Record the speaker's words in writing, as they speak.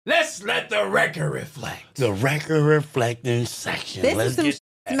Let's let the record reflect. The record reflecting section. This Let's is some get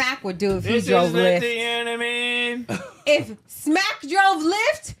Smack would do if he This drove is let Lyft. the enemy. If Smack drove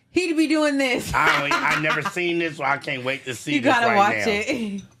Lyft, he'd be doing this. I never seen this, so I can't wait to see You this gotta right watch now.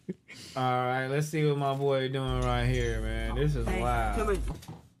 it. All right, let's see what my boy doing right here, man. This is wild.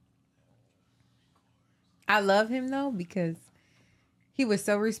 I love him though because he was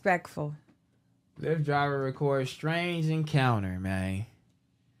so respectful. Lyft driver records strange encounter, man.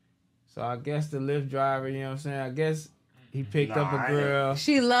 So I guess the Lyft driver, you know what I'm saying? I guess he picked up a girl.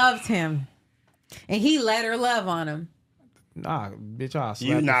 She loved him, and he let her love on him. Nah, bitch, I'll slap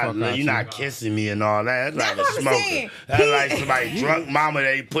You the fuck out you not kissing me and all that. That's like That's a what I'm smoker. saying. That's like somebody drunk mama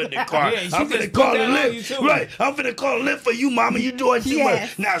that he put in the car. Yeah, she I'm just finna put call a that on you Lyft. too. Right. I'm finna call a Lyft for you, mama. You doing too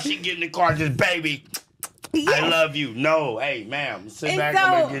Yes. much. Now she get in the car, just baby. Yes. I love you. No, hey, ma'am. Sit And back. so-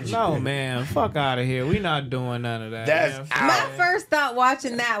 I'm gonna get you. No, man, fuck out of here. We not doing none of that. That's man. out. My first thought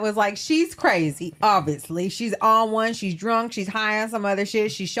watching that was like, she's crazy. Obviously, she's on one. She's drunk. She's high on some other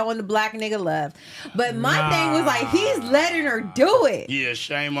shit. She's showing the black nigga love. But my thing was like, he's letting her do it. Yeah,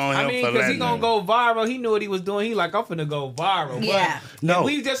 shame on him I mean, for because letting he gonna her. go viral. He knew what he was doing. He like, I'm finna go viral. Yeah. But No. if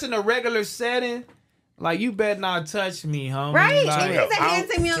we just in a regular setting, like, you better not touch me, homie. Right? Like, He's a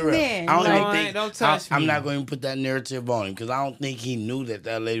handsome young man. I don't No, even think. don't touch I'm me. not going to put that narrative on him because I don't think he knew that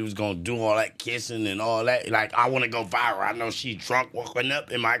that lady was going to do all that kissing and all that. Like, I want to go viral. I know she's drunk walking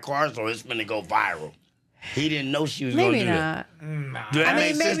up in my car, so it's going to go viral. He didn't know she was going to Maybe do that. not. Do that I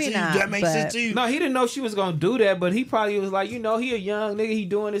mean, make sense maybe to you? not, Do that make but- sense to you? No, he didn't know she was gonna do that, but he probably was like, you know, he a young nigga, he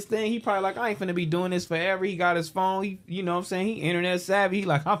doing this thing. He probably like, I ain't finna be doing this forever. He got his phone, he, you know what I'm saying? He internet savvy. He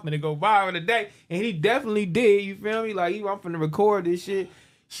like, I'm finna go viral today. And he definitely did, you feel me? Like, I'm finna record this shit.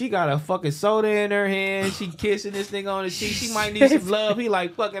 She got a fucking soda in her hand. She kissing this nigga on the cheek. She might need some love. He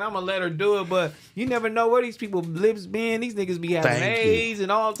like, fuck it, I'm gonna let her do it. But you never know where these people lips been. These niggas be having Thank you. AIDS and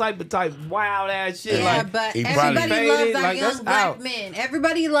all type wild ass shit. Yeah, Like, but he probably everybody faded, loves our like, that's young black out. men.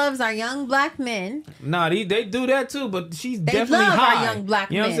 Everybody loves our young black men. nah, they do that too, but she's They definitely love our high. young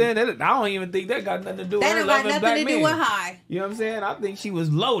black you know men. what I'm saying? That, I don't even think that got nothing to do with That her don't got loving nothing black to do men. with high. You know what I'm saying? I think she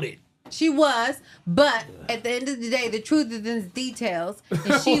was loaded. She was, but at the end of the day, the truth is in the details.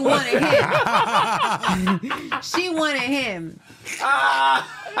 And she wanted him. She wanted him.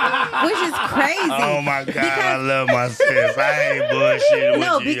 Which is crazy. Oh my God, I love my sis. I ain't bullshitting with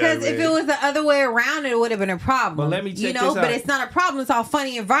No, you. because if it was the other way around, it would have been a problem. But let me check you know, this but out. it's not a problem. It's all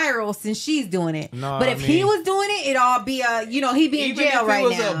funny and viral since she's doing it. No, but I if he mean- was doing it, it'd all be a, you know, he'd be in Even jail if right it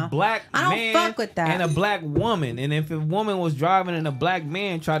was now. a black I don't man fuck with that. and a black woman, and if a woman was driving and a black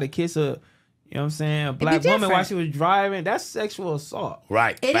man tried to kiss a, you know what I'm saying, a black woman while different. she was driving, that's sexual assault.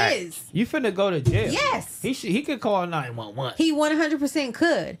 Right. It fact. is. You finna go to jail. Yes. He could call 911. He 100%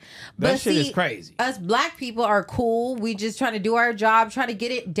 could. But That shit see, is crazy. Us black people are cool. We just trying to do our job, try to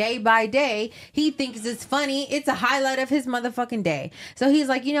get it day by day. He thinks it's funny. It's a highlight of his motherfucking day. So he's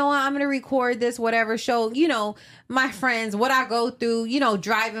like, you know what? I'm going to record this, whatever, show, you know, my friends what I go through, you know,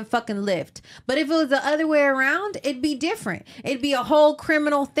 driving fucking Lyft. But if it was the other way around, it'd be different. It'd be a whole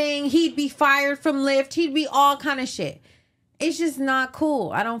criminal thing. He'd be fired from Lyft. He'd be all kind of shit. It's just not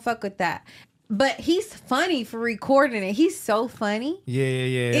cool. I don't fuck with that. But he's funny for recording it. He's so funny. Yeah.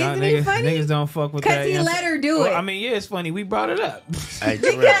 Isn't he funny? Niggas don't fuck with that. Because he let her do it. I mean, yeah, it's funny. We brought it up. Hey,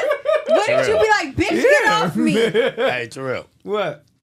 Because Terrell. wouldn't you be like, bitch, get off me? Hey, Terrell. What?